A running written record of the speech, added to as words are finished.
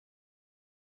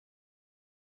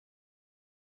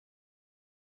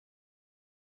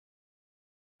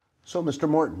So, Mr.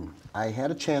 Morton, I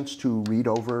had a chance to read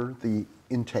over the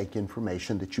intake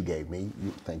information that you gave me.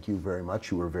 Thank you very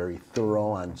much. You were very thorough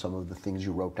on some of the things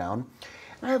you wrote down.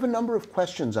 I have a number of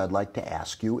questions I'd like to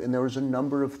ask you, and there was a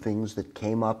number of things that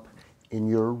came up in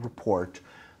your report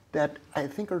that I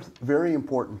think are very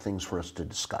important things for us to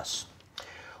discuss.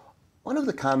 One of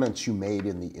the comments you made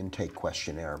in the intake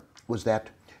questionnaire was that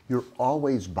you're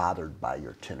always bothered by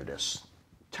your tinnitus.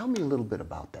 Tell me a little bit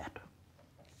about that.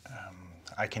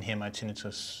 I can hear my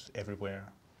tinnitus everywhere,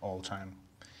 all the time.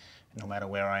 No matter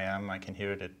where I am, I can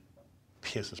hear it. It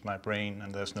pierces my brain,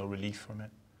 and there's no relief from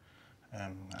it.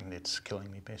 And it's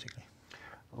killing me, basically.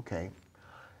 Okay.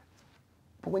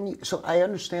 But so I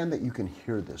understand that you can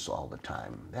hear this all the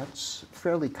time. That's a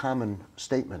fairly common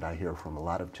statement I hear from a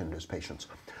lot of tinnitus patients.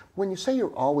 When you say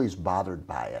you're always bothered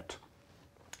by it,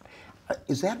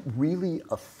 is that really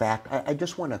a fact? I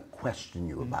just want to question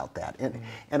you about that.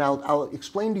 And I'll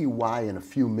explain to you why in a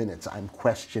few minutes I'm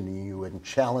questioning you and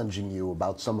challenging you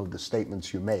about some of the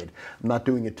statements you made. I'm not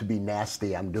doing it to be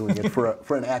nasty. I'm doing it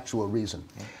for an actual reason.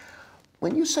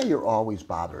 When you say you're always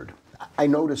bothered, I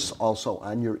notice also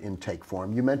on your intake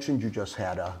form, you mentioned you just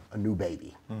had a new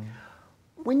baby.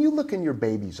 When you look in your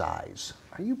baby's eyes,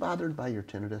 are you bothered by your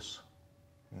tinnitus?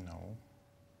 No.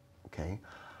 Okay.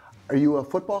 Are you a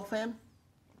football fan?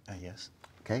 Yes.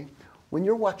 Okay. When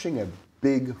you're watching a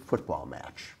big football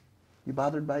match, you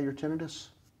bothered by your tinnitus?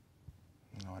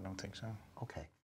 No, I don't think so. Okay.